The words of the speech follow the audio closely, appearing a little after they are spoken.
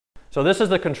So this is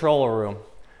the controller room.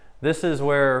 This is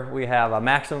where we have a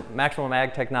Maximum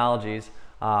Ag Technologies,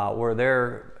 where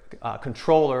their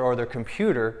controller or their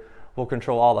computer will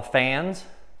control all the fans,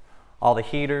 all the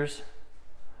heaters,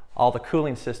 all the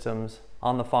cooling systems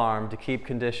on the farm to keep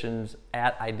conditions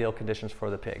at ideal conditions for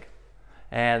the pig.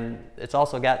 And it's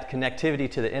also got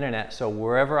connectivity to the internet, so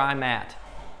wherever I'm at,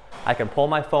 I can pull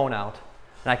my phone out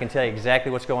and I can tell you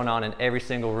exactly what's going on in every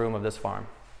single room of this farm.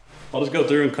 I'll just go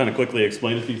through and kind of quickly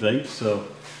explain a few things. So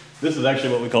this is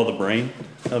actually what we call the brain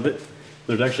of it.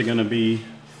 There's actually going to be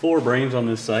 4 brains on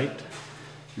this site.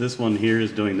 This one here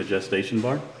is doing the gestation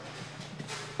barn.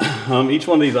 Each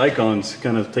one of these icons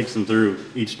kind of takes them through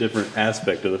each different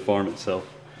aspect of the farm itself.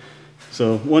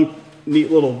 So one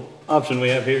neat little option we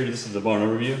have here, this is the barn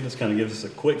overview. This kind of gives us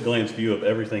a quick glance view of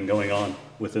everything going on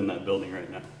within that building right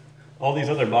now. All these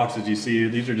other boxes you see,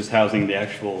 these are just housing the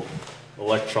actual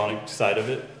electronic side of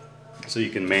it, so you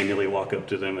can manually walk up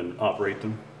to them and operate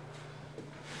them.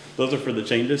 Those are for the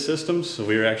chain dish systems, so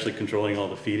we are actually controlling all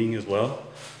the feeding as well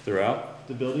throughout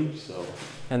the building.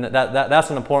 And that's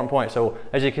an important point. So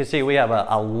as you can see, we have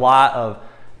a lot of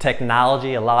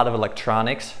technology, a lot of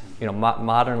electronics,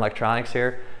 modern electronics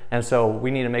here. And so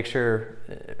we need to make sure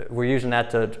we're using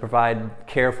that to provide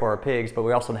care for our pigs, but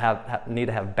we also need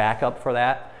to have backup for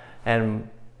that. And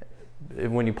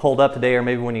when you pulled up today, or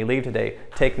maybe when you leave today,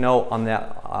 take note on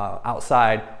that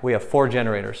outside, we have 4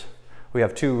 generators. We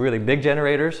have 2 really big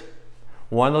generators.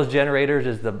 One of those generators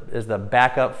is the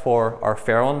backup for our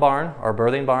farrowing barn, our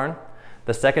birthing barn.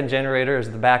 The second generator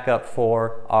is the backup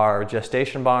for our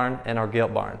gestation barn and our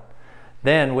gilt barn.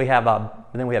 Then we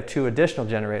have 2 additional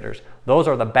generators. Those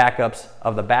are the backups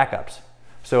of the backups.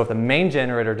 So if the main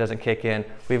generator doesn't kick in,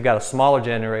 we've got a smaller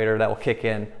generator that will kick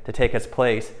in to take its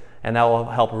place, and that will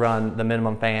help run the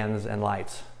minimum fans and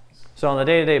lights. So on a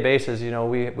day-to-day basis,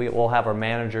 we will have our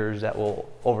managers that will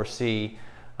oversee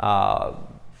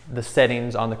the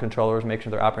settings on the controllers, make sure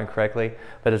they're operating correctly.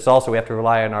 But it's also, we have to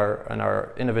rely on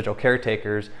our individual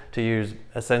caretakers to use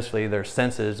essentially their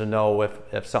senses to know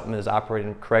if something is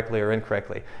operating correctly or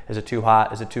incorrectly. Is it too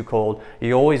hot? Is it too cold?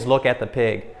 You always look at the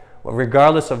pig.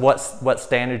 Regardless of what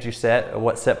standards you set or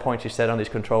what set points you set on these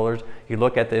controllers, you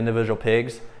look at the individual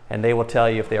pigs and they will tell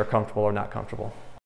you if they are comfortable or not comfortable.